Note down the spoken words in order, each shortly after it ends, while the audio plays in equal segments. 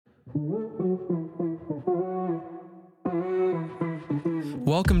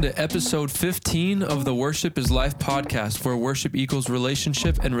Welcome to episode 15 of the Worship is Life podcast, where worship equals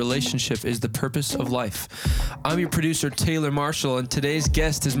relationship and relationship is the purpose of life. I'm your producer, Taylor Marshall, and today's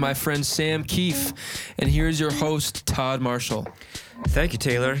guest is my friend Sam Keefe, and here's your host, Todd Marshall. Thank you,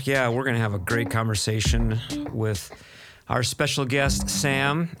 Taylor. Yeah, we're going to have a great conversation with our special guest,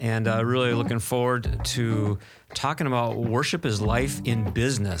 Sam, and really looking forward to talking about worship is life in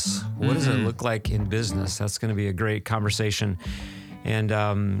business. What does it look like in business? That's going to be a great conversation. And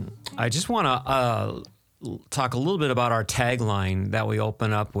I just want to talk a little bit about our tagline that we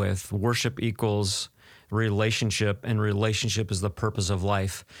open up with: worship equals relationship, and relationship is the purpose of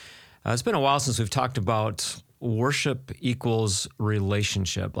life. It's been a while since we've talked about worship equals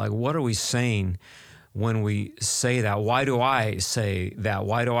relationship. Like, what are we saying when we say that? Why do I say that?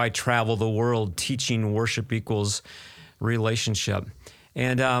 Why do I travel the world teaching worship equals relationship?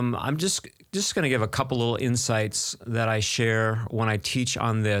 And I'm just going to give a couple little insights that I share when I teach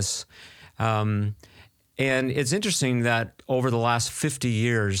on this. And it's interesting that over the last 50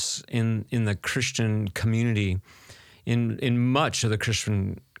 years in the Christian community, in much of the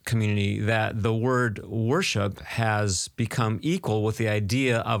Christian community, that the word worship has become equal with the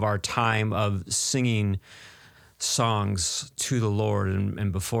idea of our time of singing songs to the Lord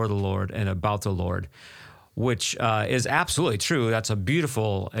and before the Lord and about the Lord, which is absolutely true. That's a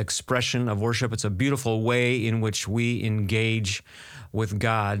beautiful expression of worship. It's a beautiful way in which we engage with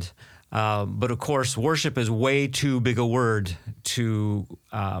God. But of course, worship is way too big a word to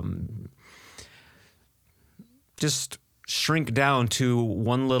just shrink down to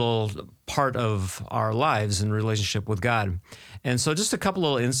one little part of our lives in relationship with God. And so just a couple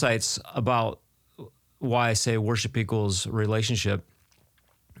little insights about why I say worship equals relationship.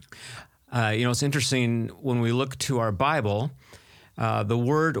 It's interesting when we look to our Bible, the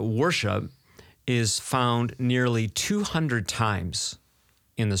word worship is found nearly 200 times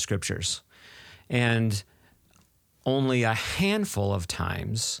in the scriptures. And only a handful of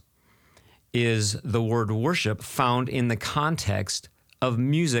times is the word worship found in the context of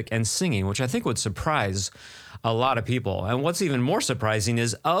music and singing, which I think would surprise a lot of people. And what's even more surprising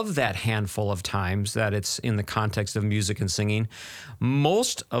is, of that handful of times that it's in the context of music and singing,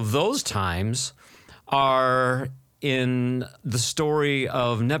 most of those times are in the story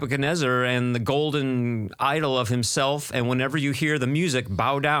of Nebuchadnezzar and the golden idol of himself. And whenever you hear the music,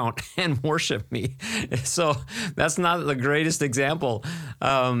 bow down and worship me. So that's not the greatest example.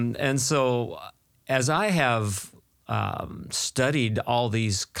 And so as I have studied all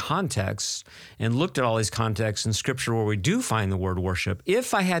these contexts and looked at all these contexts in Scripture where we do find the word worship,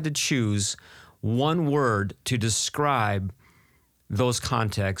 if I had to choose one word to describe those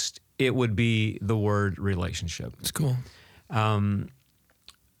contexts, it would be the word relationship. It's cool. God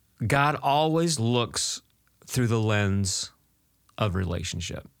always looks through the lens of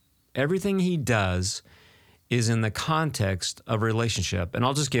relationship. Everything he does is in the context of relationship. And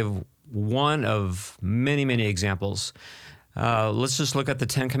I'll just give one of many, many examples. Let's just look at the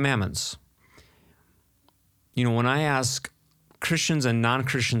Ten Commandments. You know, when I ask Christians and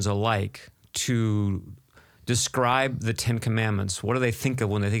non-Christians alike to describe the Ten Commandments, what do they think of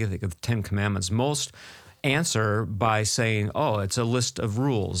when they think of the Ten Commandments? Most answer by saying, oh, it's a list of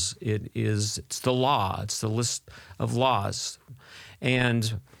rules. It's the law. It's the list of laws.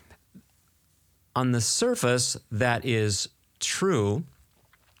 And on the surface, that is true.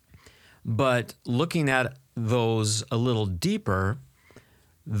 But looking at those a little deeper,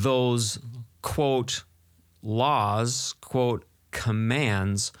 those, quote, laws, quote,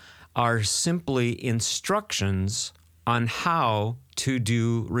 commands, are simply instructions on how to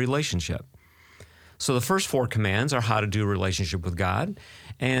do relationship. So the first 4 commands are how to do relationship with God,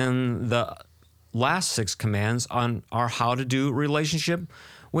 and the last 6 commands are how to do relationship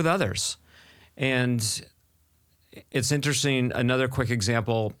with others. And it's interesting, another quick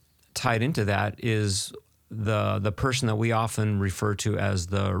example tied into that is the person that we often refer to as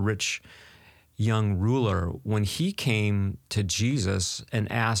the rich young ruler. When he came to Jesus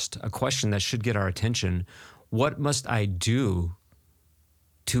and asked a question that should get our attention, what must I do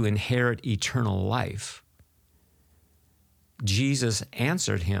to inherit eternal life? Jesus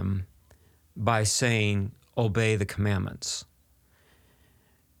answered him by saying, obey the commandments.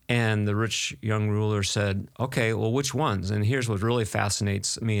 And the rich young ruler said, okay, well, which ones? And here's what really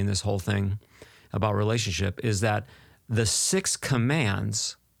fascinates me in this whole thing about relationship is that the 6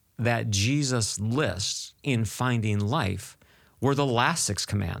 commands that Jesus lists in finding life were the last 6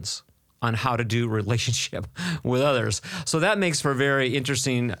 commands on how to do relationship with others. So that makes for a very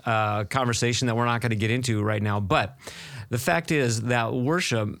interesting conversation that we're not going to get into right now. But the fact is that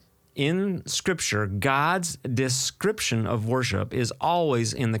worship in Scripture, God's description of worship is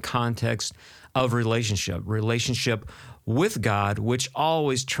always in the context of relationship with God, which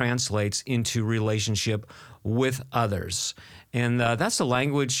always translates into relationship with others. And that's the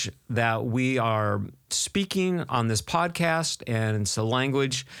language that we are speaking on this podcast, and it's a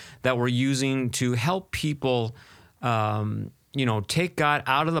language that we're using to help people, take God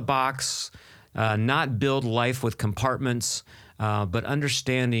out of the box, not build life with compartments, but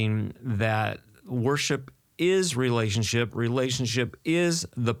understanding that worship is relationship. Relationship is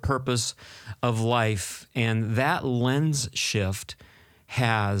the purpose of life. And that lens shift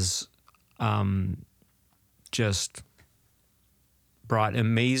has just brought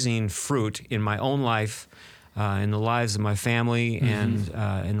amazing fruit in my own life, in the lives of my family, and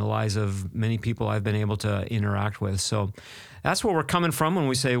in the lives of many people I've been able to interact with. So that's where we're coming from when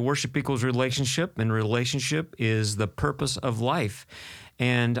we say worship equals relationship, and relationship is the purpose of life.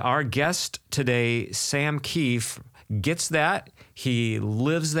 And our guest today, Sam Keefe, gets that. He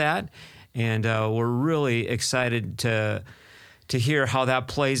lives that. And we're really excited to hear how that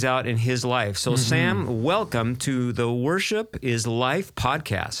plays out in his life. So, Sam, welcome to the Worship is Life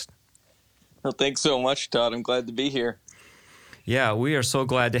podcast. Well, thanks so much, Todd. I'm glad to be here. Yeah, we are so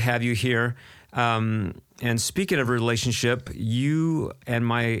glad to have you here. And speaking of relationship, you and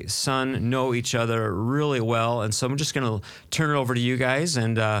my son know each other really well. And so I'm just going to turn it over to you guys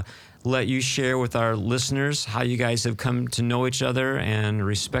and let you share with our listeners how you guys have come to know each other and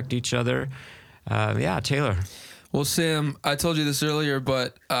respect each other. Taylor. Well, Sam, I told you this earlier,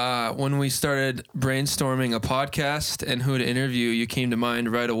 but when we started brainstorming a podcast and who to interview, you came to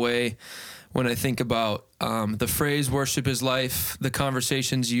mind right away when I think about the phrase worship is life, the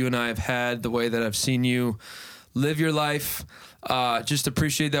conversations you and I have had, the way that I've seen you live your life. Just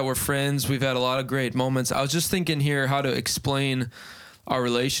appreciate that we're friends. We've had a lot of great moments. I was just thinking here how to explain our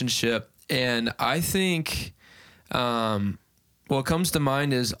relationship. And I think what comes to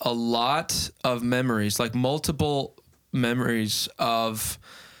mind is a lot of memories, like multiple memories of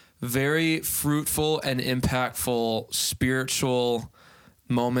very fruitful and impactful spiritual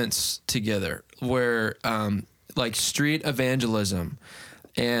moments together where like street evangelism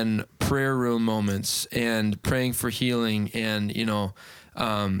and prayer room moments and praying for healing and,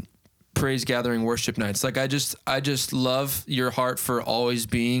 praise gathering worship nights. Like I just love your heart for always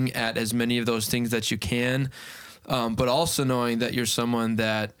being at as many of those things that you can. But also knowing that you're someone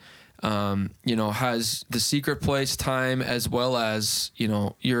that, has the secret place time as well as,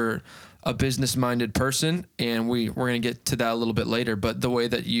 you're a business-minded person, and we're going to get to that a little bit later, but the way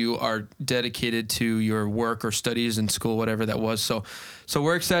that you are dedicated to your work or studies in school, whatever that was. So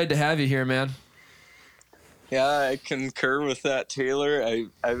we're excited to have you here, man. Yeah, I concur with that, Taylor.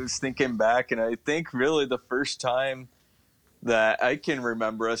 I was thinking back, and I think really the first time that I can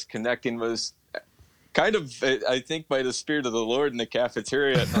remember us connecting was kind of, I think, by the Spirit of the Lord in the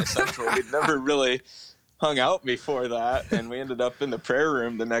cafeteria at North Central. We'd never really hung out before that, and we ended up in the prayer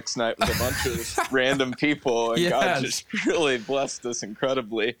room the next night with a bunch of random people, and God just really blessed us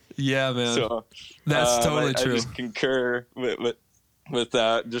incredibly. Yeah, man. So that's totally true. I just concur with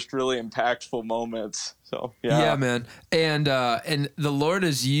that. Just really impactful moments. So yeah, man. And the Lord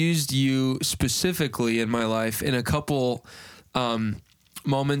has used you specifically in my life in a couple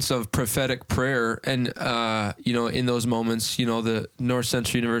moments of prophetic prayer, and in those moments, the North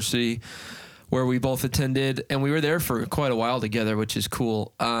Central University, where we both attended, and we were there for quite a while together, which is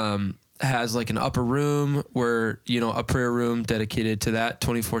cool. Has like an upper room where, a prayer room dedicated to that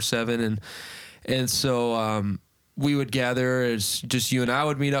 24/7. And so we would gather as just you and I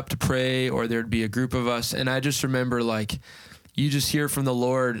would meet up to pray, or there'd be a group of us. And I just remember like, you just hear from the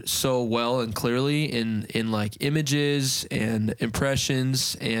Lord so well and clearly in like images and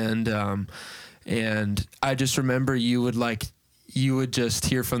impressions. And I just remember you would just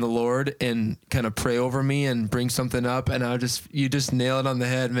hear from the Lord and kind of pray over me and bring something up. And you just nail it on the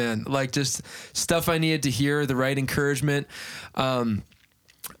head, man. Like just stuff I needed to hear, the right encouragement.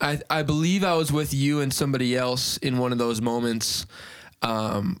 I believe I was with you and somebody else in one of those moments,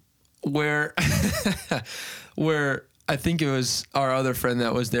 where I think it was our other friend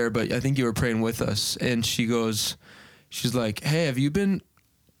that was there, but I think you were praying with us. And she's like, "Hey, have you been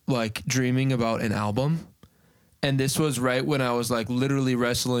like dreaming about an album?" And this was right when I was like literally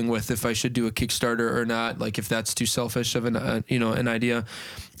wrestling with if I should do a Kickstarter or not, like if that's too selfish of an idea.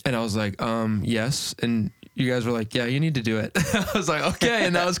 And I was like, yes. And you guys were like, yeah, you need to do it. I was like, okay.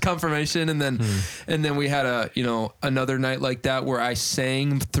 And that was confirmation. And then we had another night like that where I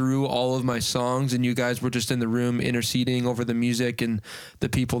sang through all of my songs and you guys were just in the room interceding over the music and the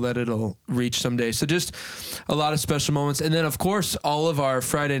people that it'll reach someday. So just a lot of special moments. And then of course, all of our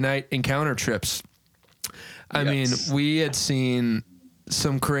Friday night encounter trips. I mean, we had seen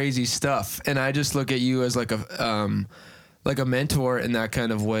some crazy stuff, and I just look at you as like a mentor in that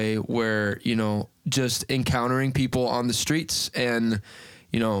kind of way where, just encountering people on the streets and,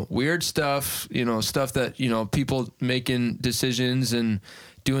 weird stuff, stuff that, people making decisions and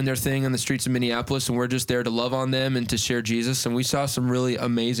doing their thing on the streets of Minneapolis. And we're just there to love on them and to share Jesus. And we saw some really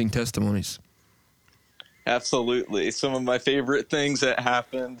amazing testimonies. Absolutely. Some of my favorite things that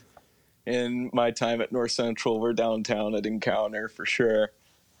happened in my time at North Central were downtown at Encounter for sure.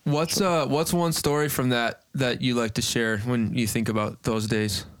 What's one story from that you like to share when you think about those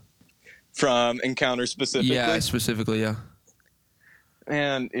days? From Encounter specifically? Yeah, specifically, yeah.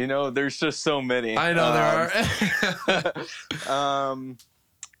 Man, there's just so many. I know there are.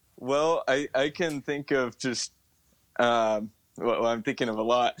 Well, I can think of just, I'm thinking of a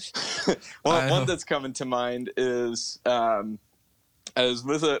lot. One that's coming to mind is I was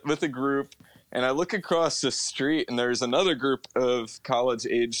with a group, and I look across the street, and there's another group of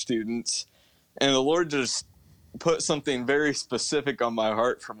college-age students, and the Lord just put something very specific on my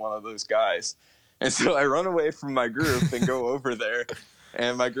heart from one of those guys. And so I run away from my group and go over there,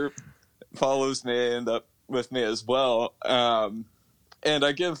 and my group follows me and up with me as well. And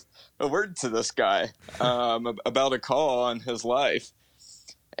I give a word to this guy about a call on his life.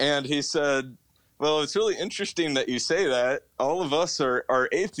 And he said, well, it's really interesting that you say that. All of us are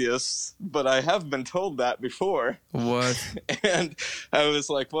atheists, but I have been told that before. What? And I was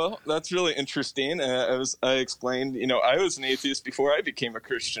like, well, that's really interesting. And I explained, I was an atheist before I became a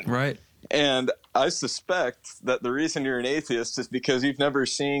Christian. Right. And I suspect that the reason you're an atheist is because you've never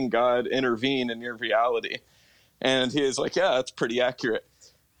seen God intervene in your reality. And he was like, yeah, that's pretty accurate.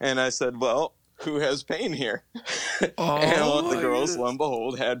 And I said, well, who has pain here? Oh, and all the girls, lo and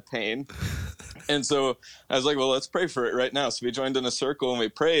behold, had pain. And so I was like, well, let's pray for it right now. So we joined in a circle and we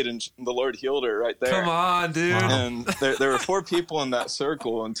prayed, and the Lord healed her right there. Come on, dude. Wow. And there were 4 people in that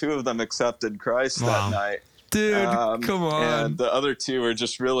circle, and 2 of them accepted Christ that night. Dude, come on. And the other 2 were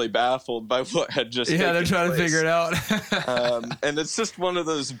just really baffled by what had just taken they're trying place. to figure it out. And it's just one of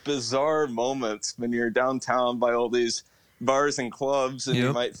those bizarre moments when you're downtown by all these bars and clubs, and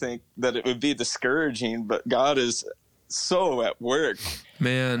you might think that it would be discouraging, but God is so at work,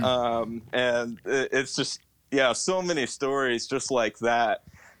 man. And it's just so many stories just like that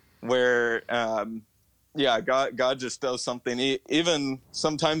where God just does something even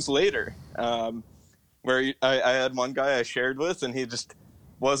sometimes later, where I had one guy I shared with and he just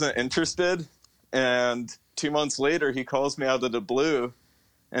wasn't interested, and 2 months later he calls me out of the blue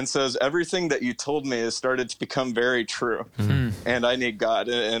and says, everything that you told me has started to become very true. And I need God.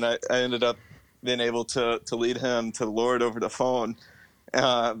 And I ended up being able to lead him to the Lord over the phone.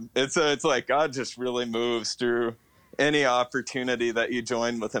 It's like God just really moves through any opportunity that you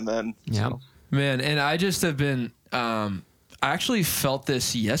join with him in. Yeah, man. And I just have been, I actually felt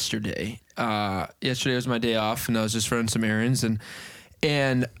this yesterday. Yesterday was my day off, and I was just running some errands,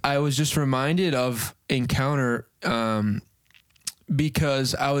 and I was just reminded of Encounter,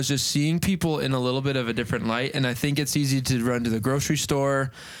 because I was just seeing people in a little bit of a different light. And I think it's easy to run to the grocery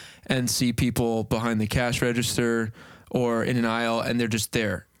store and see people behind the cash register or in an aisle, and they're just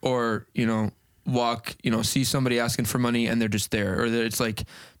there, or, walk, see somebody asking for money and they're just there, or it's like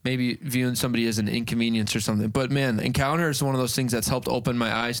maybe viewing somebody as an inconvenience or something. But man, Encounter is one of those things that's helped open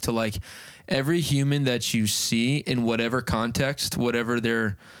my eyes to like every human that you see in whatever context, whatever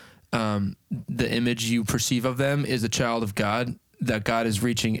their, the image you perceive of them is a child of God, that God is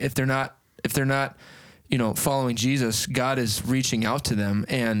reaching. If they're not, following Jesus, God is reaching out to them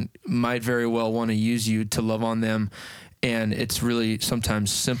and might very well want to use you to love on them. And it's really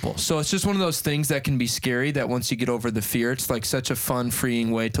sometimes simple. So it's just one of those things that can be scary, that once you get over the fear, it's like such a fun, freeing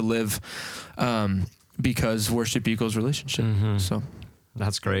way to live, because worship equals relationship. Mm-hmm. So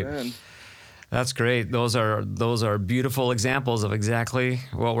that's great. Amen. That's great. Those are beautiful examples of exactly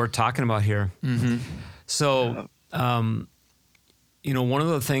what we're talking about here. Mm-hmm. So, one of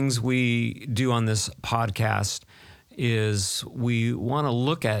the things we do on this podcast is we want to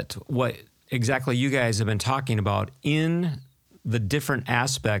look at what exactly you guys have been talking about in the different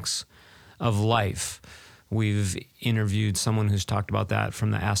aspects of life. We've interviewed someone who's talked about that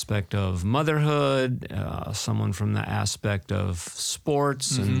from the aspect of motherhood, someone from the aspect of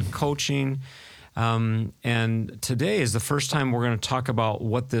sports and coaching. And today is the first time we're going to talk about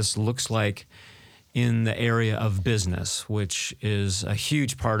what this looks like in the area of business, which is a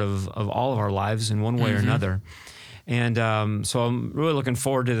huge part of all of our lives in one way or another. And so I'm really looking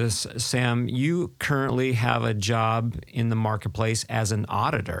forward to this. Sam, you currently have a job in the marketplace as an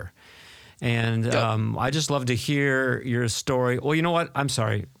auditor. And I just love to hear your story. Well, you know what? I'm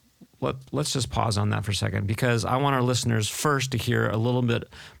sorry. Let's just pause on that for a second, because I want our listeners first to hear a little bit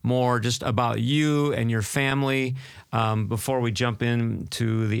more just about you and your family before we jump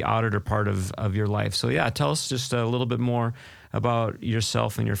into the auditor part of your life. So yeah, tell us just a little bit more about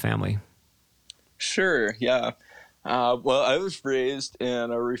yourself and your family. Sure, yeah. Well, I was raised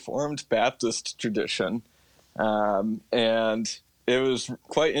in a Reformed Baptist tradition, and it was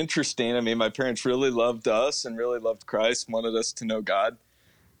quite interesting. I mean, my parents really loved us and really loved Christ, wanted us to know God.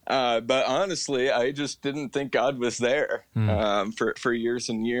 But honestly, I just didn't think God was there for years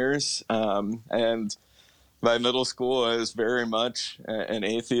and years. And by middle school, I was very much an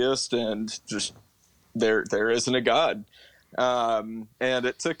atheist, and just there isn't a God. And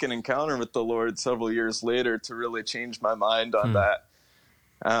it took an encounter with the Lord several years later to really change my mind on that.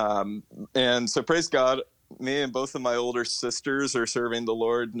 And so praise God, me and both of my older sisters are serving the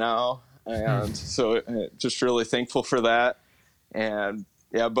Lord now. And so just really thankful for that. And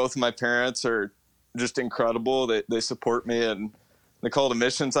yeah, both of my parents are just incredible. They support me in the call to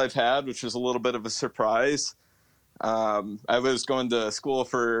missions I've had, which was a little bit of a surprise. I was going to school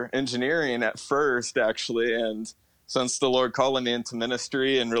for engineering at first, actually, and since the Lord calling me into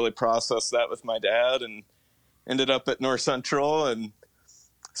ministry and really processed that with my dad, and ended up at North Central. And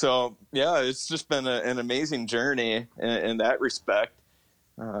so, yeah, it's just been an amazing journey in that respect.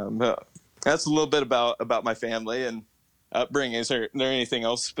 But that's a little bit about my family and upbringing. Is there anything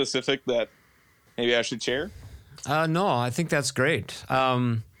else specific that maybe I should share? No, I think that's great.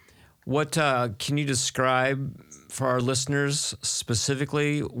 What can you describe for our listeners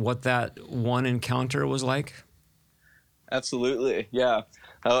specifically what that one encounter was like? Absolutely, yeah.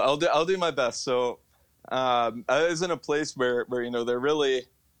 I'll do my best. So I was in a place where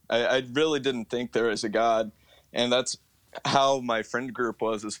I really didn't think there was a God, and that's how my friend group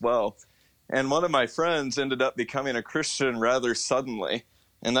was as well. And one of my friends ended up becoming a Christian rather suddenly,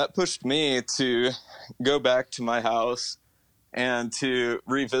 and that pushed me to go back to my house and to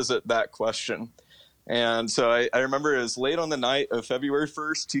revisit that question. And so I remember it was late on the night of February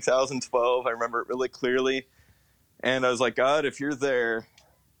 1st, 2012. I remember it really clearly. And I was like, God, if you're there,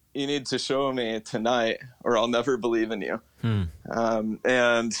 you need to show me tonight, or I'll never believe in you.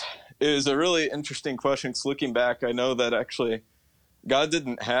 And it was a really interesting question, because looking back, I know that actually God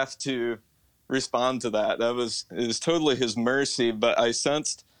didn't have to respond to that. It was totally his mercy, but I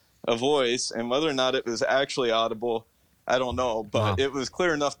sensed a voice, and whether or not it was actually audible, I don't know, but It was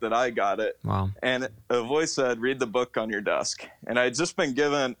clear enough that I got it. Wow. And a voice said, read the book on your desk. And I had just been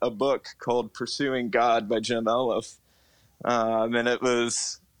given a book called Pursuing God by Jim Elliff. And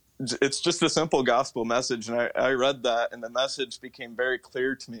it's just a simple gospel message. And I read that, and the message became very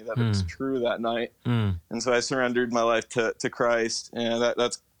clear to me that it was true that night. And so I surrendered my life to Christ, and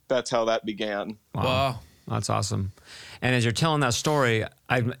that's how that began. Wow. That's awesome. And as you're telling that story,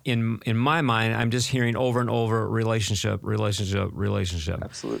 in my mind, I'm just hearing over and over relationship.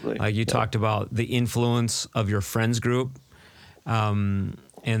 Absolutely. Like you talked about the influence of your friends group, and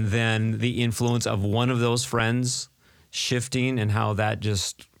then the influence of one of those friends shifting, and how that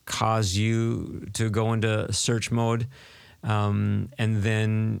just caused you to go into search mode, and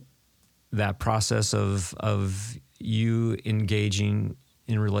then that process of you engaging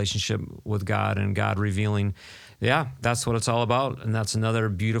in relationship with God and God revealing, that's what it's all about. And that's another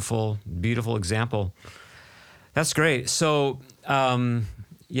beautiful, beautiful example. That's great. So, some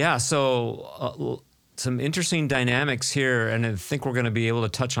interesting dynamics here, and I think we're going to be able to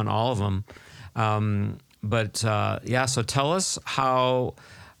touch on all of them. So tell us how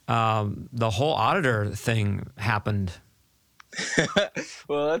the whole auditor thing happened.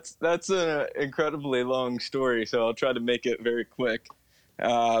 Well, that's an incredibly long story, so I'll try to make it very quick.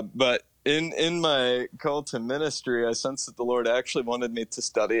 But in my call to ministry, I sensed that the Lord actually wanted me to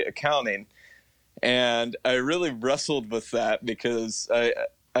study accounting. And I really wrestled with that, because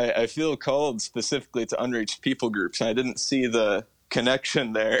I feel called specifically to unreached people groups, and I didn't see the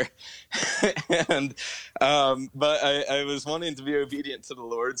connection there. But I was wanting to be obedient to the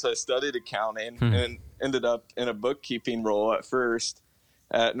Lord, so I studied accounting and ended up in a bookkeeping role at first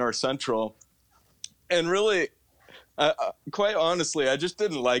at North Central. And really, quite honestly, I just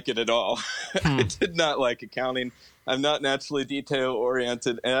didn't like it at all. I did not like accounting. I'm not naturally detail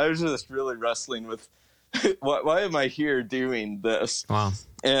oriented, and I was just really wrestling with why am I here doing this? Wow.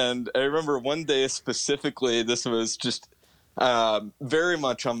 And I remember one day specifically, this was just very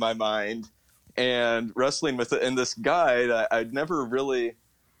much on my mind. and wrestling with it. And this guy that I'd never really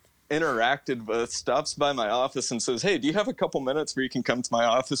interacted with stops by my office and says, "Hey, do you have a couple minutes where you can come to my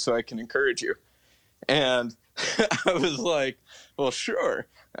office so I can encourage you?" And I was like, "Well, sure."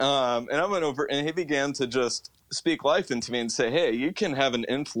 And I went over, and he began to just speak life into me and say, "Hey, you can have an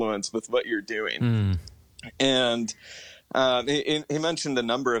influence with what you're doing." And he mentioned a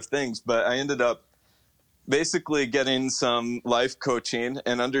number of things, but I ended up basically getting some life coaching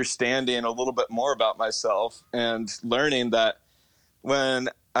and understanding a little bit more about myself and learning that when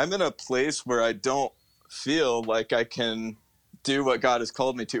I'm in a place where I don't feel like I can do what God has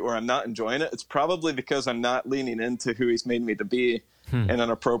called me to, or I'm not enjoying it, it's probably because I'm not leaning into who he's made me to be in an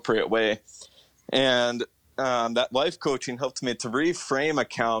appropriate way. And that life coaching helped me to reframe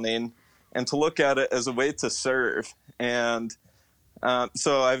accounting and to look at it as a way to serve. And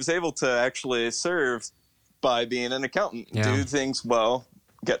so I was able to actually serve by being an accountant, do things well,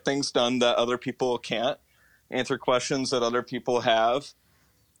 get things done that other people can't, answer questions that other people have.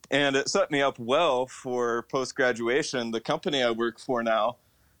 And it set me up well for post-graduation. The company I work for now,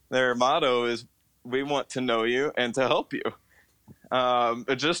 their motto is, "We want to know you and to help you."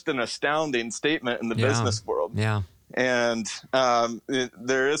 Just an astounding statement in the business world. Yeah. And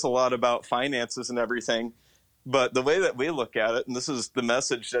there is a lot about finances and everything. But the way that we look at it, and this is the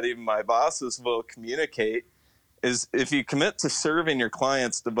message that even my bosses will communicate, is if you commit to serving your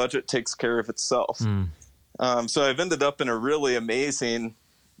clients, the budget takes care of itself. So I've ended up in a really amazing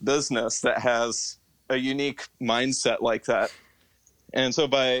business that has a unique mindset like that. And so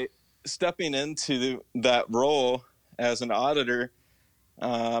by stepping into that role as an auditor,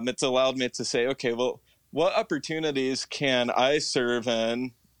 it's allowed me to say, okay, well, what opportunities can I serve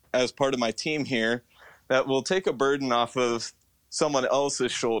in as part of my team here that will take a burden off of someone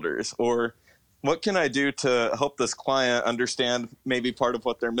else's shoulders? Or what can I do to help this client understand maybe part of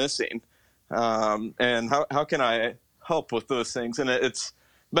what they're missing? And how can I help with those things? And it's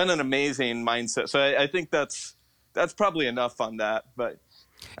been an amazing mindset. So I think that's probably enough on that. But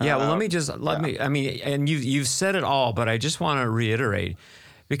Yeah, well, I mean, and you've said it all, but I just want to reiterate,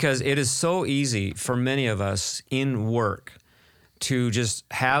 because it is so easy for many of us in work to just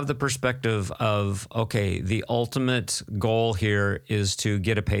have the perspective of, okay, the ultimate goal here is to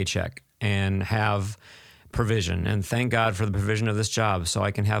get a paycheck and have provision, and thank God for the provision of this job so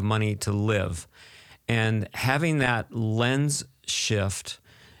I can have money to live. And having that lens shift,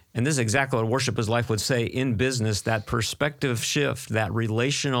 and this is exactly what Worship is Life would say in business, that perspective shift, that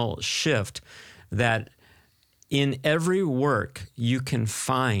relational shift, that in every work you can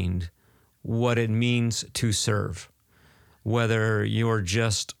find what it means to serve. Whether you're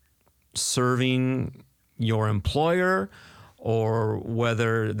just serving your employer or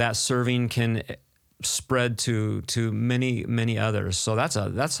whether that serving can spread to many, many others. So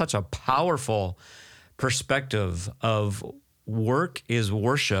that's such a powerful perspective of work is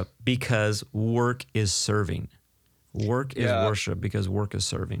worship because work is serving. Work is worship because work is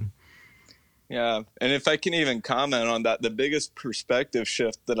serving. Yeah. And if I can even comment on that, the biggest perspective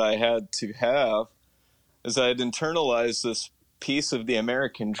shift that I had to have is I had internalized this piece of the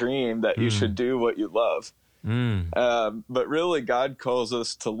American dream that you should do what you love. But really, God calls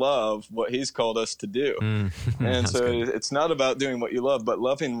us to love what he's called us to do. And so it's not about doing what you love, but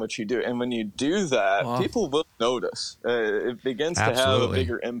loving what you do. And when you do that, people will notice. It begins to have a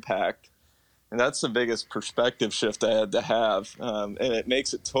bigger impact. And that's the biggest perspective shift I had to have. And it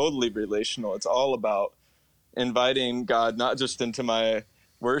makes it totally relational. It's all about inviting God, not just into my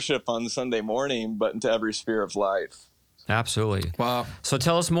worship on Sunday morning, but into every sphere of life. Absolutely. Wow. So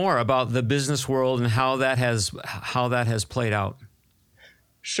tell us more about the business world and how that has played out.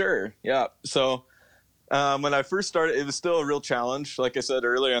 Sure. Yeah. So when I first started, it was still a real challenge. Like I said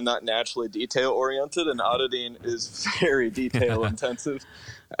earlier, I'm not naturally detail oriented, and auditing is very detail intensive.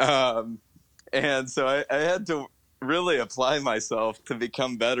 And so I had to really apply myself to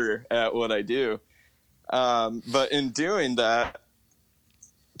become better at what I do. But in doing that,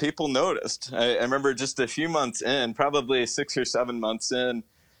 people noticed. I remember just a few months in, probably 6 or 7 months in,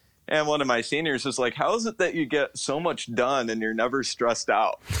 and one of my seniors was like, "How is it that you get so much done and you're never stressed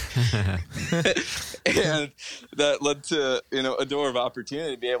out?" And that led to, a door of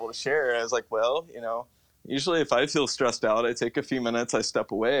opportunity to be able to share. I was like, well, usually if I feel stressed out, I take a few minutes, I step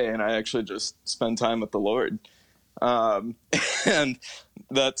away, and I actually just spend time with the Lord. And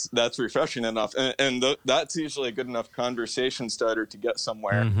that's refreshing enough. And that's usually a good enough conversation starter to get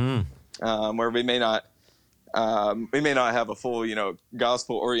somewhere, where we may not have a full,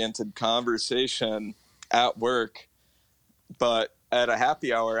 gospel oriented conversation at work, but at a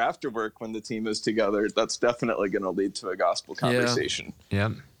happy hour after work when the team is together, that's definitely going to lead to a gospel conversation. Yeah.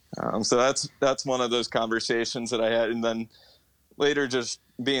 So that's one of those conversations that I had. And then later just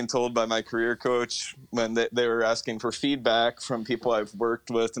being told by my career coach when they were asking for feedback from people I've worked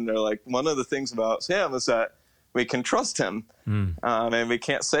with, and they're like, one of the things about Sam is that we can trust him. And we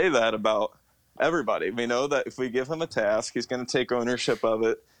can't say that about everybody. We know that if we give him a task, he's going to take ownership of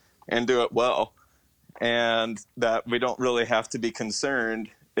it and do it well. And that we don't really have to be concerned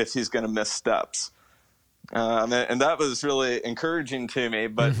if he's going to miss steps. And that was really encouraging to me,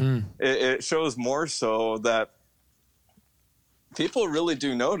 but it shows more so that people really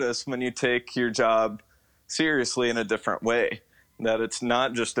do notice when you take your job seriously in a different way, that it's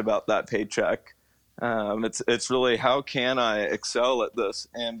not just about that paycheck. It's really, how can I excel at this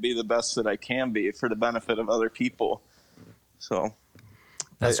and be the best that I can be for the benefit of other people? So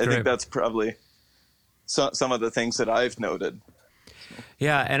I think that's probably some of the things that I've noted.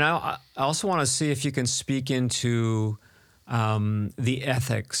 Yeah, and I also want to see if you can speak into the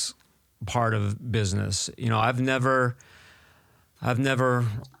ethics part of business. You know, I've never been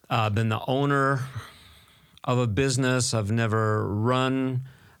the owner of a business. I've never run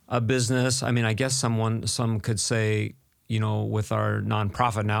a business. I mean, I guess some could say, you know, with our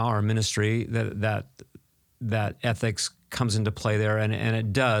nonprofit now, our ministry, that ethics comes into play there, and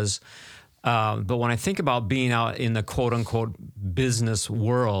it does. But when I think about being out in the quote unquote business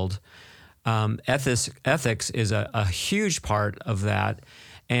world, ethics is a huge part of that.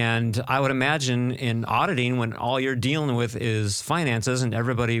 And I would imagine in auditing, when all you're dealing with is finances and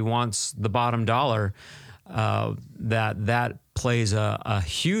everybody wants the bottom dollar, that plays a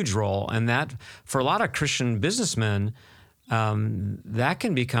huge role. And that, for a lot of Christian businessmen, that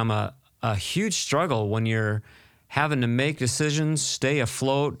can become a huge struggle when you're having to make decisions, stay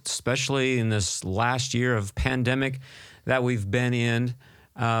afloat, especially in this last year of pandemic that we've been in.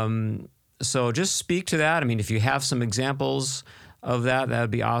 So just speak to that. I mean, if you have some examples of that,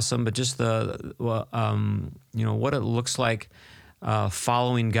 that'd be awesome. But just what it looks like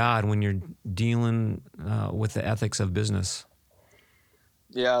following God when you're dealing with the ethics of business.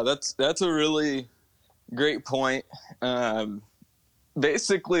 Yeah, that's a really great point.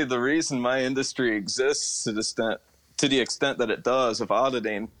 Basically, the reason my industry exists to the extent that it does of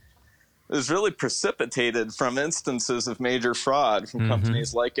auditing is really precipitated from instances of major fraud from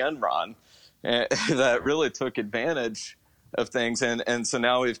companies like Enron that really took advantage of things. And so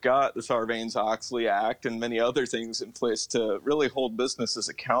now we've got the Sarbanes-Oxley Act and many other things in place to really hold businesses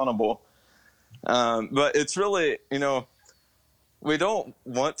accountable. But it's really, we don't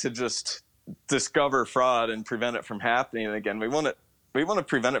want to just discover fraud and prevent it from happening again. We want to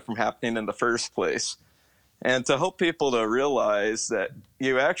prevent it from happening in the first place. And to help people to realize that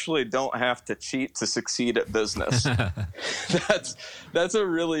you actually don't have to cheat to succeed at business. That's a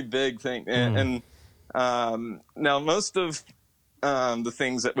really big thing. And now most of the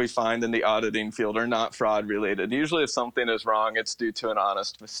things that we find in the auditing field are not fraud related. Usually if something is wrong, it's due to an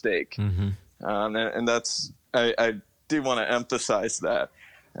honest mistake. And that's, I do want to emphasize that.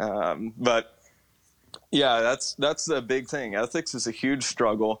 But yeah, that's the big thing. Ethics is a huge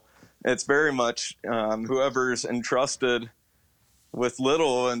struggle. It's very much whoever's entrusted with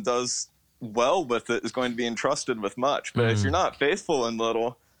little and does well with it is going to be entrusted with much. But if you're not faithful in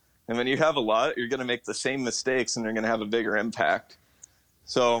little, and when you have a lot, you're going to make the same mistakes and they're going to have a bigger impact.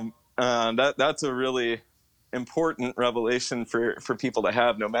 So that's a really important revelation for people to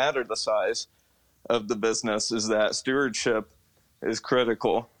have, no matter the size of the business, is that stewardship is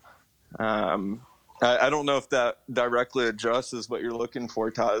critical. I don't know if that directly addresses what you're looking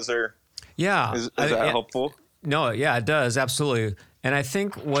for, Todd. Is that helpful? No, yeah, it does, absolutely. And I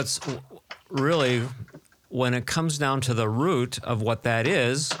think what's really, when it comes down to the root of what that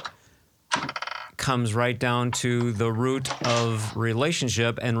is, comes right down to the root of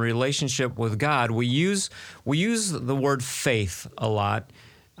relationship and relationship with God. We use the word faith a lot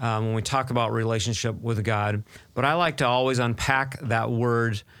when we talk about relationship with God, but I like to always unpack that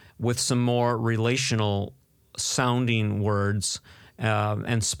word with some more relational sounding words,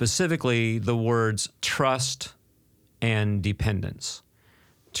 and specifically the words trust and dependence.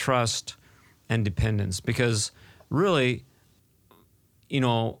 Trust and dependence. Because really,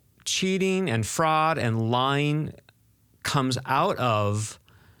 cheating and fraud and lying comes out of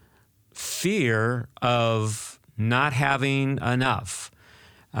fear of not having enough.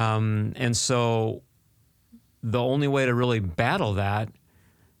 And so the only way to really battle that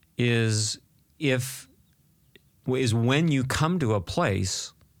is when you come to a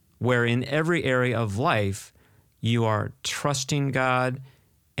place where in every area of life you are trusting God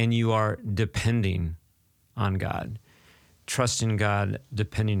and you are depending on God. Trusting God,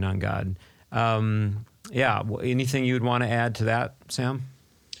 depending on God. Anything you would want to add to that, Sam?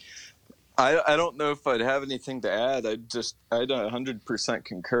 I don't know if I'd have anything to add. I'd 100%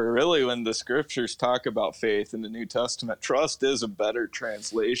 concur. Really, when the scriptures talk about faith in the New Testament, trust is a better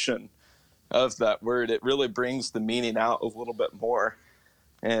translation of that word. It really brings the meaning out a little bit more.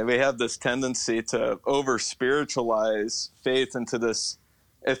 And we have this tendency to over spiritualize faith into this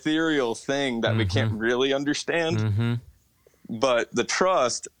ethereal thing that we can't really understand. But the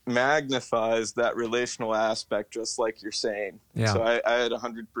trust magnifies that relational aspect, just like you're saying. Yeah. So I'd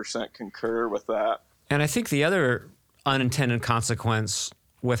 100% concur with that. And I think the other unintended consequence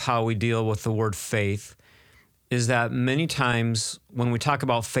with how we deal with the word faith is that many times when we talk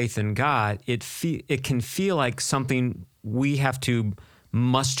about faith in God, it can feel like something we have to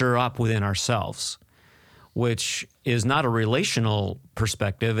muster up within ourselves, which is not a relational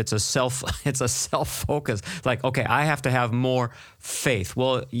perspective. It's a self-focus. Like, okay, I have to have more faith.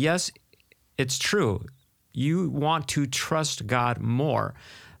 Well, yes, it's true. You want to trust God more.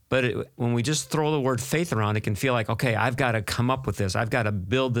 But when we just throw the word faith around, it can feel like, okay, I've got to come up with this. I've got to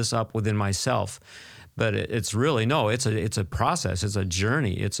build this up within myself. But it's really, no, it's a process. It's a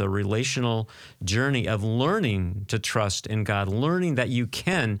journey. It's a relational journey of learning to trust in God, learning that you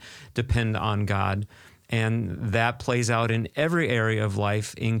can depend on God. And that plays out in every area of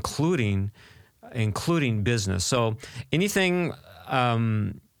life, including business. So anything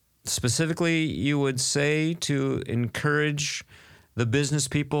specifically you would say to encourage the business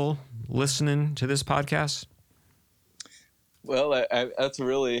people listening to this podcast? Well, that's a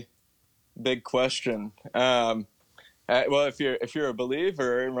really big question. Well, if you're a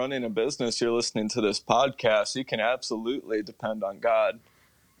believer running a business, you're listening to this podcast, you can absolutely depend on God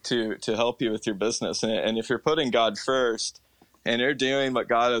to help you with your business. And if you're putting God first and you're doing what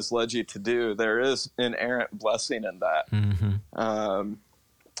God has led you to do, there is inherent blessing in that.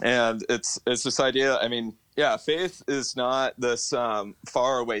 And it's this idea. I mean, yeah, faith is not this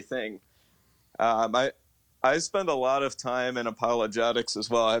far away thing. I spend a lot of time in apologetics as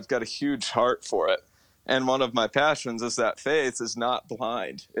well. I've got a huge heart for it. And one of my passions is that faith is not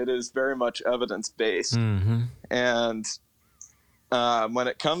blind. It is very much evidence-based. And when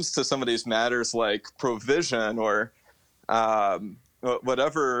it comes to some of these matters like provision or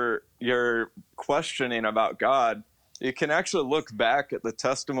whatever you're questioning about God, you can actually look back at the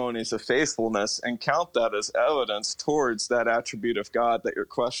testimonies of faithfulness and count that as evidence towards that attribute of God that you're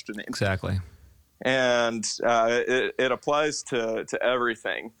questioning. Exactly. And it applies to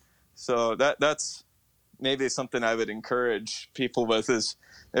everything. So that's maybe something I would encourage people with is,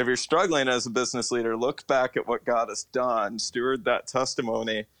 if you're struggling as a business leader, look back at what God has done, steward that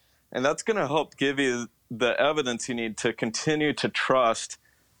testimony, and that's going to help give you the evidence you need to continue to trust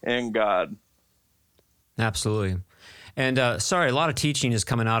in God. Absolutely. And sorry, a lot of teaching is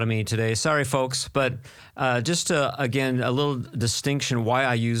coming out of me today. Sorry, folks, but just again, a little distinction why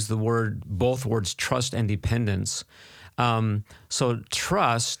I use both words, trust and dependence. So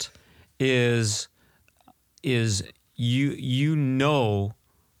trust is you know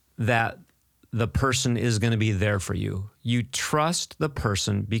that the person is going to be there for you. You trust the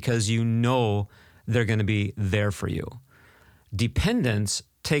person because you know they're going to be there for you. Dependence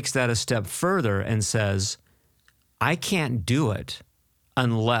takes that a step further and says, I can't do it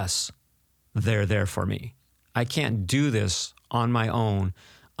unless they're there for me. I can't do this on my own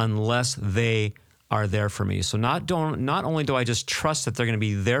unless they are there for me. So not only do I just trust that they're going to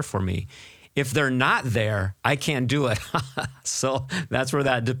be there for me, if they're not there, I can't do it. So that's where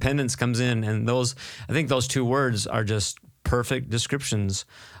that dependence comes in. And I think those two words are just perfect descriptions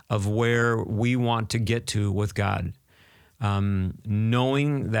of where we want to get to with God.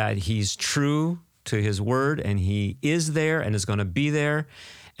 Knowing that He's true to His word and He is there and is going to be there,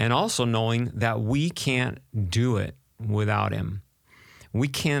 and also knowing that we can't do it without Him. We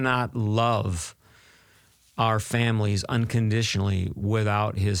cannot love our families unconditionally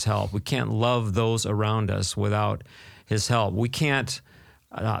without His help. We can't love those around us without His help. We can't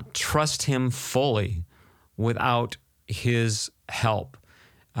trust Him fully without His help.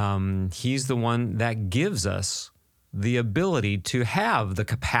 He's the one that gives us the ability to have the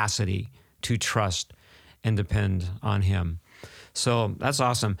capacity to trust and depend on Him. So that's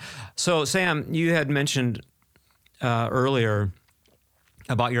awesome. So Sam, you had mentioned earlier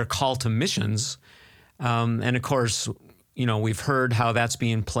about your call to missions. And of course, we've heard how that's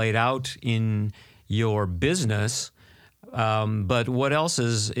being played out in your business. But what else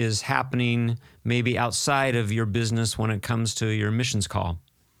is happening maybe outside of your business when it comes to your missions call?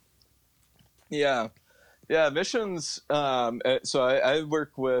 Yeah, missions. So I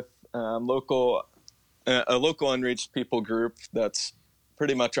work with a local unreached people group that's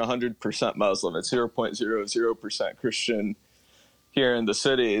pretty much 100% Muslim. It's 0.00% Christian here in the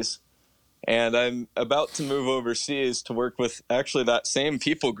cities. and I'm about to move overseas to work with actually that same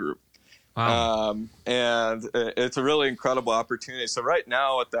people group. Wow. And it's a really incredible opportunity. So right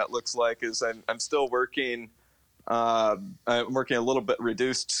now, what that looks like is I'm still working. I'm working a little bit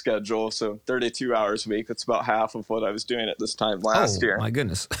reduced schedule, so 32 hours a week. That's about half of what I was doing at this time last year. My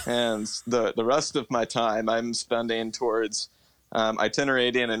goodness. And the rest of my time I'm spending towards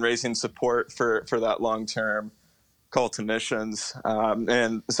itinerating and raising support for that long-term call to missions.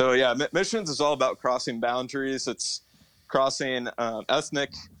 And so, yeah, missions is all about crossing boundaries. It's crossing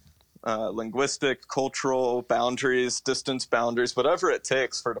ethnic, linguistic, cultural boundaries, distance boundaries, whatever it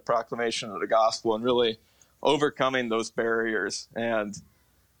takes for the proclamation of the gospel and really overcoming those barriers. And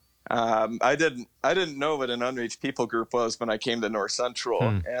I didn't know what an unreached people group was when I came to North Central.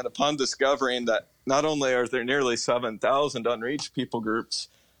 And upon discovering that not only are there nearly 7,000 unreached people groups,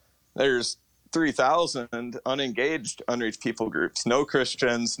 there's 3,000 unengaged unreached people groups, no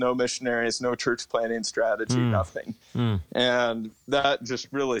Christians, no missionaries, no church planting strategy, nothing. And that just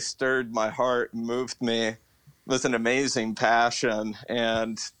really stirred my heart and moved me with an amazing passion.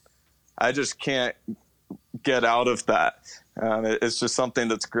 And I just can't get out of that. It's just something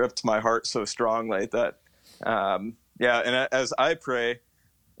that's gripped my heart so strongly that, and as I pray,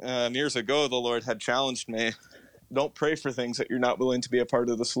 years ago, the Lord had challenged me, don't pray for things that you're not willing to be a part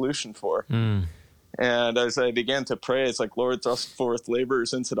of the solution for. And as I began to pray, it's like, Lord, thrust forth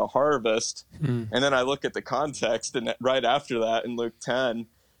laborers into the harvest. And then I look at the context, and right after that in Luke 10,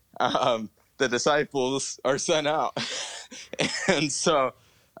 the disciples are sent out. And so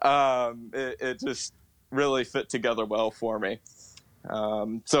it just really fit together well for me.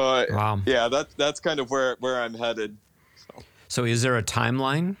 Wow. Yeah, that's kind of where I'm headed. So is there a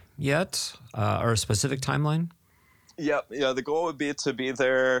timeline yet, or a specific timeline? Yeah, the goal would be to be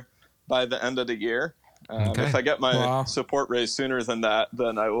there by the end of the year. Okay. If I get my support raised sooner than that,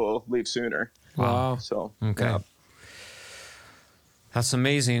 then I will leave sooner. Wow. So, okay. Yeah. That's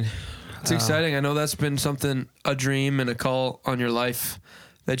amazing. It's exciting. I know that's been a dream and a call on your life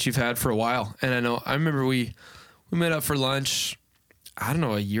that you've had for a while. And I remember we met up for lunch, I don't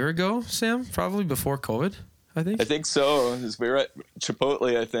know, a year ago, Sam, probably before COVID, I think. I think so. We were at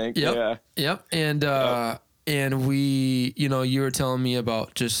Chipotle, I think. Yep. Yeah. Yep. And we, you were telling me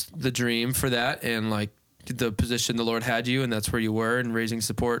about just the dream for that and like the position the Lord had you, and that's where you were, and raising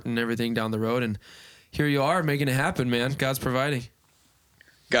support and everything down the road. And here you are making it happen, man. God's providing.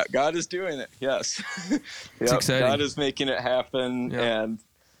 God is doing it. Yes. It's exciting. God is making it happen. Yep.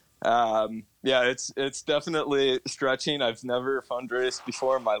 And it's definitely stretching. I've never fundraised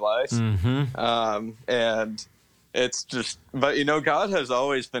before in my life. And it's just, but God has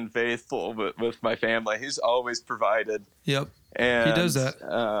always been faithful with my family. He's always provided. Yep. And He does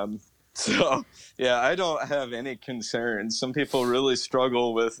that. So yeah, I don't have any concerns. Some people really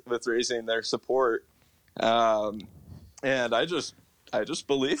struggle with raising their support. And I just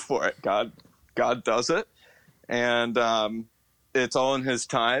believe for it. God does it. And, it's all in his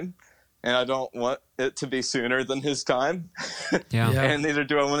time. And I don't want it to be sooner than his time. Yeah. And neither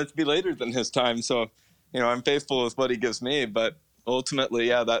do I want it to be later than his time. So, I'm faithful with what he gives me, but ultimately,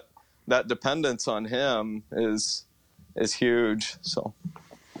 that dependence on him is huge. So,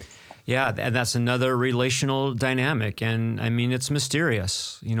 yeah, and that's another relational dynamic, and I mean it's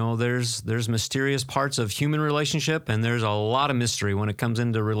mysterious. There's mysterious parts of human relationship, and there's a lot of mystery when it comes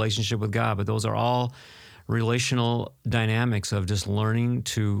into relationship with God. But those are all relational dynamics of just learning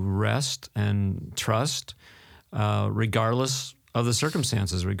to rest and trust, regardless of the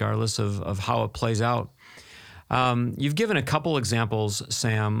circumstances, regardless of how it plays out. You've given a couple examples,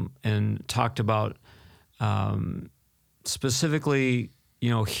 Sam, and talked about specifically,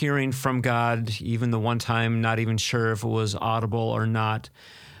 hearing from God, even the one time not even sure if it was audible or not.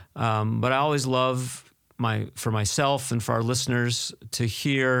 But I always love for myself and for our listeners to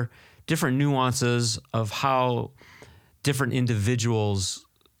hear different nuances of how different individuals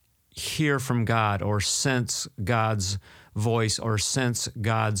hear from God or sense God's voice or sense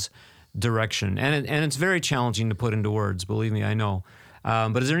God's direction. And it's very challenging to put into words, believe me, I know.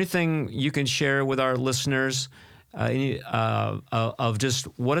 But is there anything you can share with our listeners of just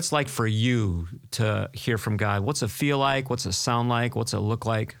what it's like for you to hear from God? What's it feel like? What's it sound like? What's it look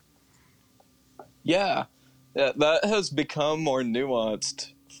like? Yeah, that has become more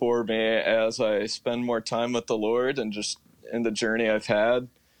nuanced for me as I spend more time with the Lord and just in the journey I've had.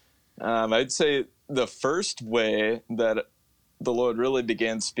 I'd say the first way that the Lord really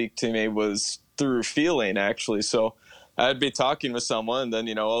began to speak to me was through feeling, actually. So I'd be talking with someone, and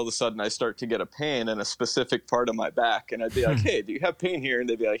then, all of a sudden I start to get a pain in a specific part of my back. And I'd be like, hey, do you have pain here? And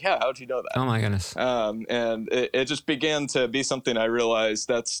they'd be like, yeah, how'd you know that? Oh, my goodness. And it just began to be something I realized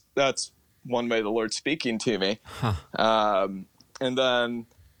that's one way the Lord's speaking to me. Huh. And then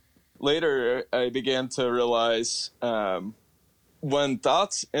later I began to realize when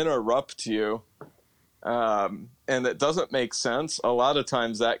thoughts interrupt you and it doesn't make sense, a lot of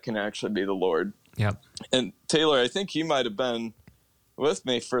times that can actually be the Lord. Yep. And Taylor, I think you might have been with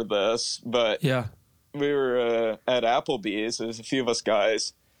me for this, but Yeah. we were at Applebee's. There's a few of us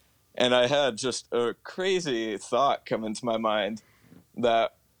guys, and I had just a crazy thought come into my mind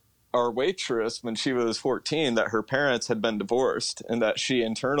that our waitress, when she was 14, that her parents had been divorced and that she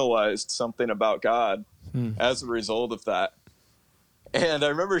internalized something about God as a result of that. And I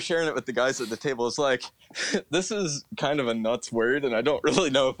remember sharing it with the guys at the table. It's like, this is kind of a nuts word, and I don't really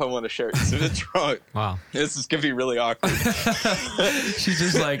know if I want to share it. So if it's wrong, Wow. this is going to be really awkward. She's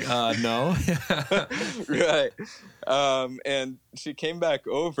just like, no. Right. And she came back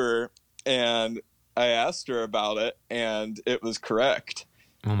over, and I asked her about it, and it was correct.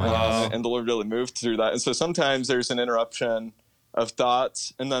 Oh my gosh. And the Lord really moved through that. And so sometimes there's an interruption of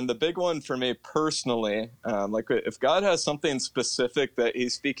thoughts. And then the big one for me personally, like if God has something specific that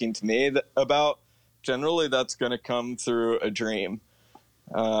he's speaking to me about, generally that's going to come through a dream.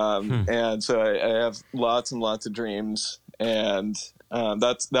 And so I have lots and lots of dreams, and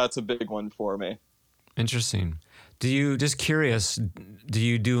that's a big one for me. Interesting. Do you, just curious, do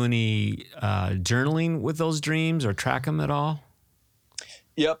you do any journaling with those dreams or track them at all?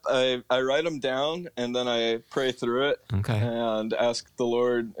 Yep, I write them down, and then I pray through it. Okay. And ask the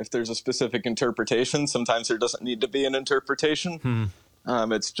Lord if there's a specific interpretation. Sometimes there doesn't need to be an interpretation.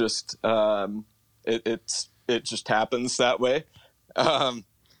 It's just it just happens that way. When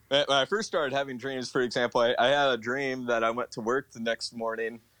I first started having dreams, for example, I had a dream that I went to work the next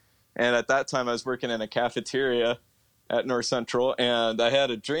morning, and at that time I was working in a cafeteria at North Central, and I had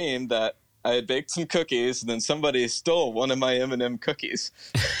a dream that I had baked some cookies, and then somebody stole one of my M&M cookies.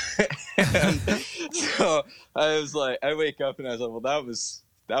 And so I was like, I wake up and I was like, well, that was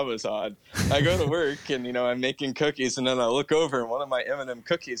odd. I go to work and, I'm making cookies, and then I look over and one of my M&M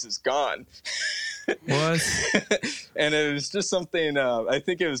cookies is gone. What? And it was just something, I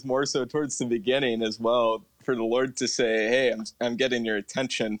think it was more so towards the beginning as well, for the Lord to say, hey, I'm getting your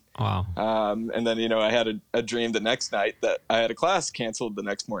attention. Wow. And then, I had a dream the next night that I had a class canceled the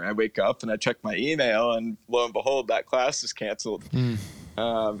next morning. I wake up and I check my email, and lo and behold, that class is canceled. And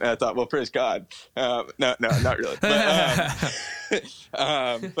I thought, well, praise God. No, not really. But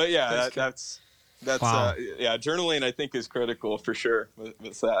yeah, that's Wow. journaling I think is critical for sure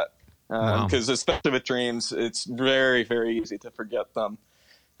with that. Wow. Because especially with dreams, it's very, very easy to forget them.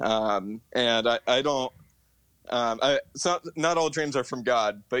 And I don't, not all dreams are from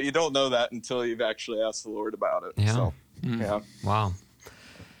God, but you don't know that until you've actually asked the Lord about it. Yeah. So, yeah. Wow.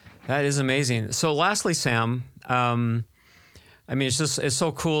 That is amazing. So lastly, Sam, it's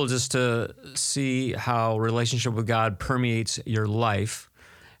so cool just to see how relationship with God permeates your life.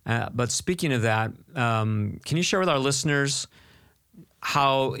 But speaking of that, can you share with our listeners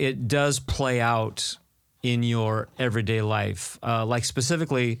how it does play out in your everyday life? Like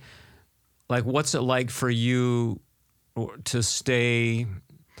specifically, like what's it like for you to stay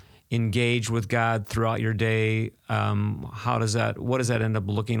engaged with God throughout your day? What does that end up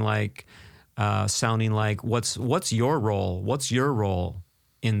looking like, sounding like? What's your role? What's your role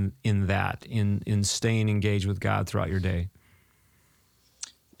in that, in staying engaged with God throughout your day?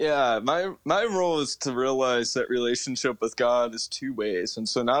 Yeah, my role is to realize that relationship with God is two ways. And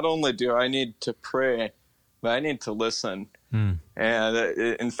so not only do I need to pray, but I need to listen. And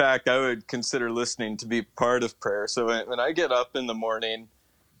in fact, I would consider listening to be part of prayer. So when I get up in the morning,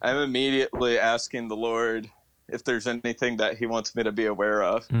 I'm immediately asking the Lord if there's anything that he wants me to be aware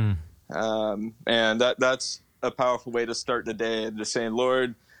of. And that's a powerful way to start the day, and just saying,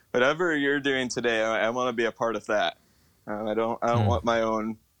 Lord, whatever you're doing today, I want to be a part of that. I don't want my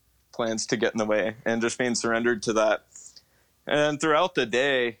own plans to get in the way, and just being surrendered to that. And throughout the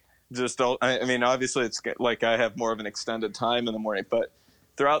day, obviously it's like I have more of an extended time in the morning, but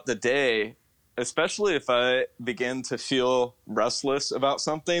throughout the day, especially if I begin to feel restless about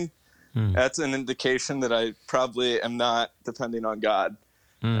something, that's an indication that I probably am not depending on God.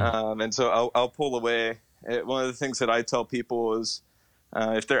 And so I'll pull away. One of the things that I tell people is,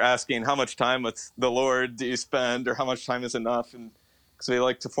 if they're asking how much time with the Lord do you spend, or how much time is enough, and because they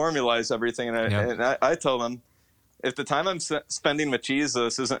like to formalize everything, and I tell them, if the time I'm spending with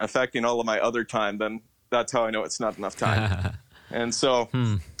Jesus isn't affecting all of my other time, then that's how I know it's not enough time. And so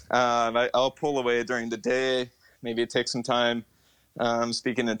I'll pull away during the day, maybe take some time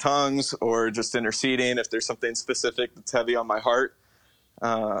speaking in tongues, or just interceding if there's something specific that's heavy on my heart,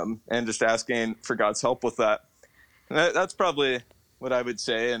 and just asking for God's help with that. And that's probably what I would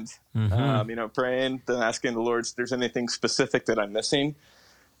say. And, praying, then asking the Lord if there's anything specific that I'm missing.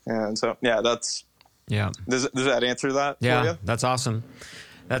 And so, does that answer that for you? That's awesome.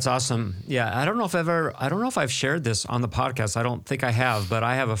 That's awesome. Yeah. I don't know if I've shared this on the podcast. I don't think I have, but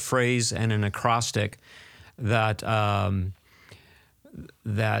I have a phrase and an acrostic that,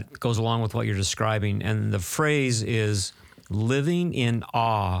 that goes along with what you're describing. And the phrase is living in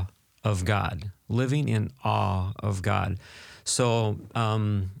awe of God, living in awe of God. So,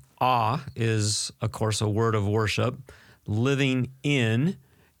 awe is, of course, a word of worship. Living in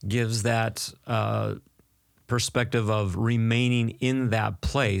gives that perspective of remaining in that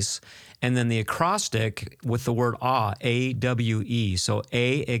place. And then the acrostic with the word awe, A-W-E. So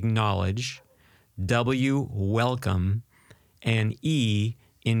A, acknowledge, W, welcome, and E,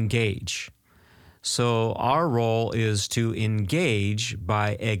 engage. So our role is to engage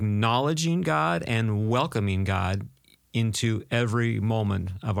by acknowledging God and welcoming God into every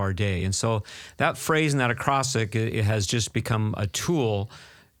moment of our day. And so that phrase and that acrostic, it has just become a tool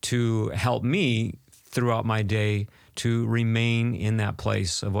to help me throughout my day to remain in that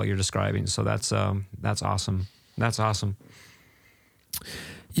place of what you're describing. So that's awesome. That's awesome.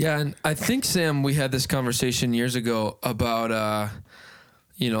 Yeah, and I think, Sam, we had this conversation years ago about,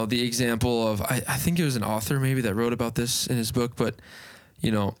 the example of, I think it was an author maybe that wrote about this in his book, but,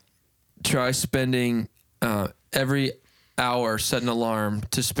 try spending every hour, set an alarm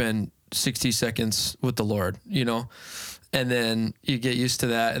to spend 60 seconds with the Lord, and then you get used to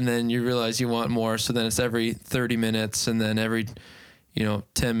that, and then you realize you want more. So then it's every 30 minutes, and then every, 10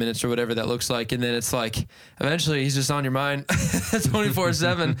 minutes or whatever that looks like. And then it's like, eventually he's just on your mind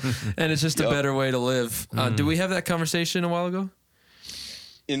 24/7, and it's just a better way to live. Do we have that conversation a while ago?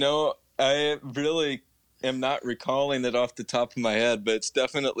 I really am not recalling it off the top of my head, but it's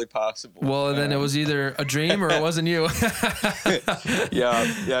definitely possible. Well, then it was either a dream or it wasn't you.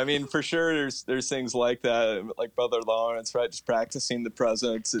 Yeah. I mean, for sure, there's things like that, like Brother Lawrence, right? Just practicing the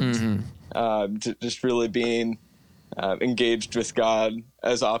presence and just really being engaged with God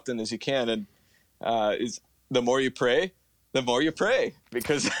as often as you can. And is the more you pray,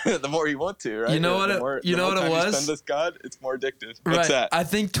 because the more you want to, right? You know what the it more was? You spend with God, it's more addictive. What's Right. that? I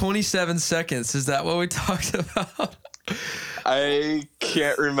think 27 seconds. Is that what we talked about? I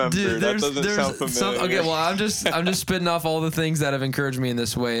can't remember. Dude, that doesn't sound familiar. Okay, well, I'm just spitting off all the things that have encouraged me in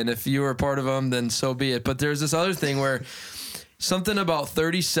this way, and if you were a part of them, then so be it. But there's this other thing where something about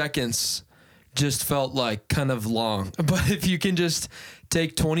 30 seconds just felt like kind of long. But if you can just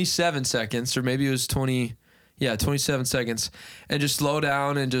take 27 seconds, or maybe it was 27 seconds, and just slow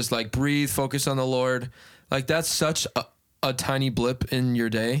down and just like breathe, focus on the Lord. Like that's such a tiny blip in your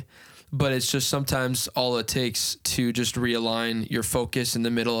day, but it's just sometimes all it takes to just realign your focus in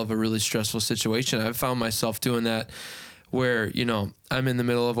the middle of a really stressful situation. I've found myself doing that where, I'm in the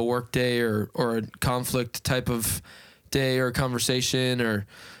middle of a work day or a conflict type of day or conversation or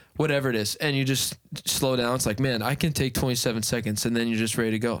whatever it is, and you just slow down. It's like, man, I can take 27 seconds, and then you're just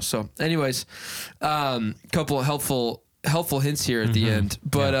ready to go. So anyways, couple of helpful hints here at the end.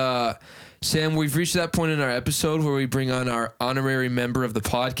 But Sam, we've reached that point in our episode where we bring on our honorary member of the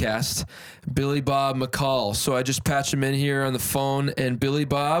podcast, Billy Bob McCall. So I just patched him in here on the phone, and Billy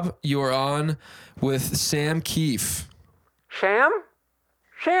Bob, you are on with Sam Keefe. Sam,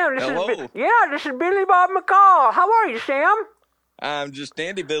 this Hello. this is Billy Bob McCall. How are you, Sam? I'm just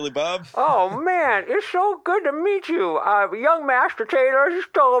dandy, Billy Bob. Oh, man, it's so good to meet you. Young Master Taylor has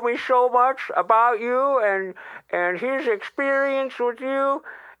told me so much about you and his experience with you.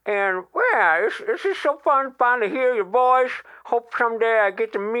 And, it's just so fun to hear your voice. Hope someday I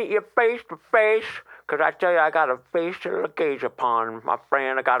get to meet you face to face. Because I tell you, I got a face to gaze upon, my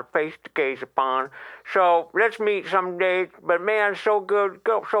friend. I got a face to gaze upon. So let's meet someday. But, man, so good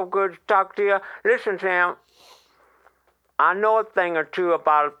to talk to you. Listen, Sam. I know a thing or two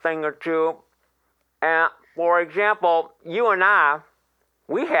about a thing or two. For example, you and I,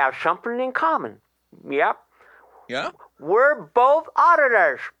 we have something in common. Yep. Yeah? We're both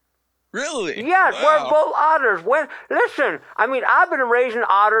auditors. Really? Yes, Wow. we're both auditors. Listen, I've been raising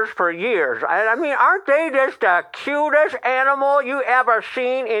otters for years. Aren't they just the cutest animal you ever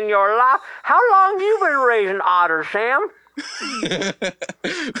seen in your life? How long you been raising otters, Sam?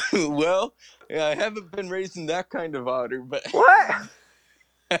 Well, I haven't been raising that kind of otter, but What?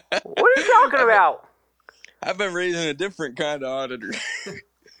 What are you talking about? I've been raising a different kind of auditor.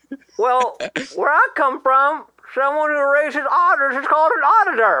 Well, where I come from, someone who raises otters is called an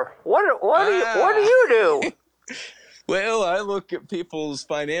auditor. What do you do? Well, I look at people's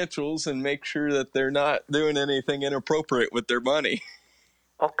financials and make sure that they're not doing anything inappropriate with their money.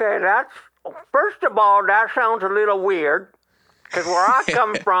 Okay, first of all, that sounds a little weird. because where I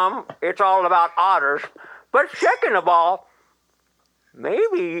come from, it's all about otters. But second of all,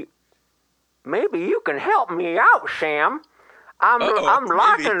 maybe you can help me out, Sam. I'm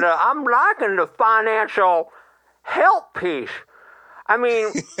liking the financial help piece. I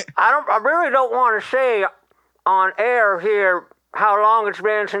mean, I really don't want to say on air here how long it's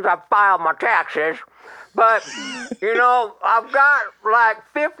been since I filed my taxes, but I've got like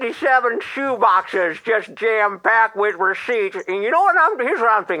 57 shoe boxes just jam packed with receipts. And here's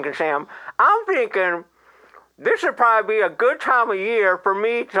what I'm thinking, Sam. I'm thinking this would probably be a good time of year for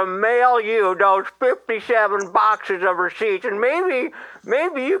me to mail you those 57 boxes of receipts, and maybe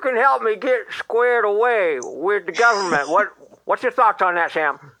you can help me get squared away with the government. What's your thoughts on that,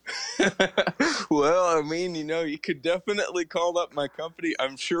 Sam? Well, I mean, you could definitely call up my company.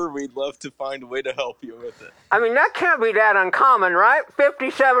 I'm sure we'd love to find a way to help you with it. I mean, that can't be that uncommon, right?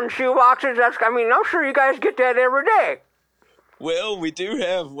 57 shoe boxes. I'm sure you guys get that every day. Well, we do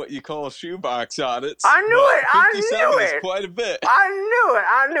have what you call shoebox audits. I knew 57 it. is quite a bit. I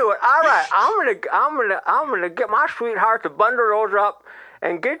knew it. All right, I'm gonna get my sweetheart to bundle those up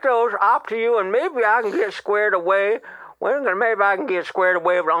and get those off to you, and maybe I can get squared away. Maybe I can get squared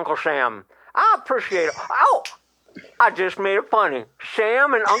away with Uncle Sam. I appreciate it. Oh, I just made it funny.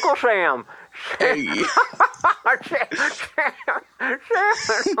 Sam and Uncle Sam. Hey. Sam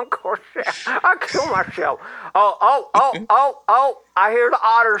and Uncle Sam. I kill myself. Oh, I hear the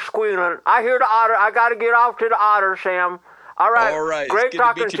otter squealing. I got to get off to the otter, Sam. All right. Great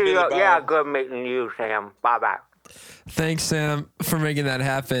talking to you. Yeah, good meeting you, Sam. Bye-bye. Thanks, Sam, for making that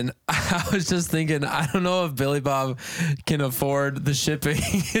happen. I was just thinking, I don't know if Billy Bob can afford the shipping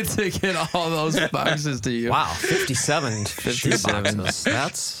to get all those boxes to you. Wow, 57 shoe boxes.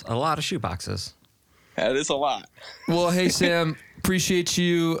 That's a lot of shoe boxes. That is a lot. Well, hey, Sam, appreciate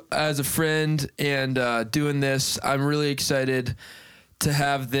you as a friend and doing this. I'm really excited to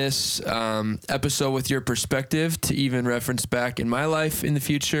have this episode with your perspective to even reference back in my life in the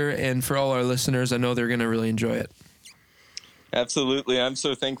future. And for all our listeners, I know they're going to really enjoy it. Absolutely. I'm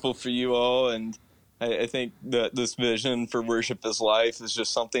so thankful for you all. And I think that this vision for Worship is Life is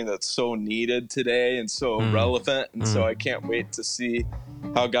just something that's so needed today and so relevant. And so I can't wait to see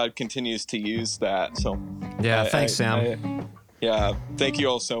how God continues to use that. So yeah, thanks, Sam. Yeah, thank you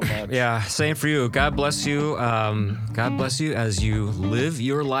all so much. Yeah, same for you. God bless you. God bless you as you live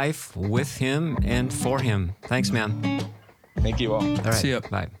your life with Him and for Him. Thanks, man. Thank you all. All right. See ya.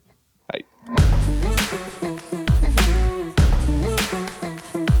 Bye. Bye.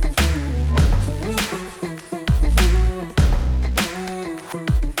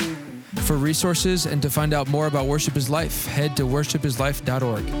 For resources and to find out more about Worship is Life, head to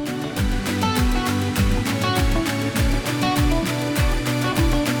worshipislife.org.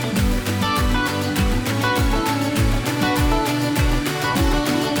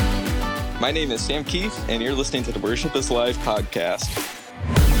 My name is Sam Keefe, and you're listening to the Worship is Life podcast.